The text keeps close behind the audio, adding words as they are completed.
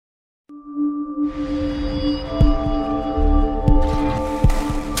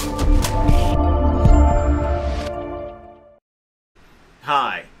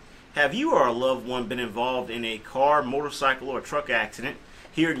Hi, have you or a loved one been involved in a car, motorcycle, or truck accident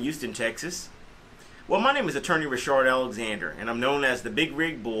here in Houston, Texas? Well, my name is attorney Reshard Alexander, and I'm known as the Big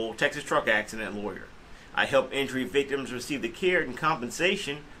Rig Bull Texas truck accident lawyer. I help injury victims receive the care and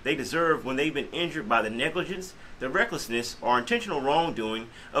compensation they deserve when they've been injured by the negligence, the recklessness, or intentional wrongdoing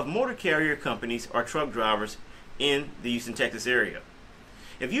of motor carrier companies or truck drivers in the Houston, Texas area.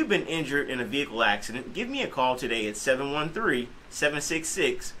 If you've been injured in a vehicle accident, give me a call today at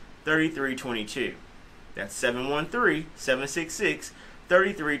 713-766-3322. That's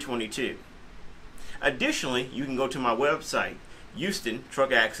 713-766-3322. Additionally, you can go to my website,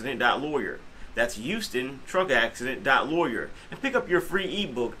 HoustonTruckAccident.lawyer. That's HoustonTruckAccident.lawyer, and pick up your free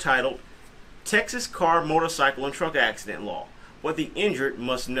ebook titled Texas Car, Motorcycle, and Truck Accident Law: What the Injured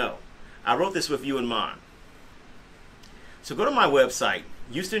Must Know. I wrote this with you in mind. So go to my website,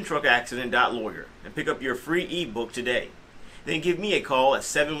 HoustonTruckAccident.lawyer, and pick up your free ebook today. Then give me a call at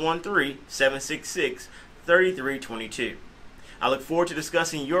 713-766-3322. I look forward to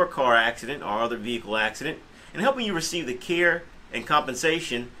discussing your car accident or other vehicle accident and helping you receive the care and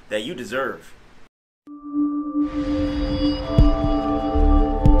compensation that you deserve.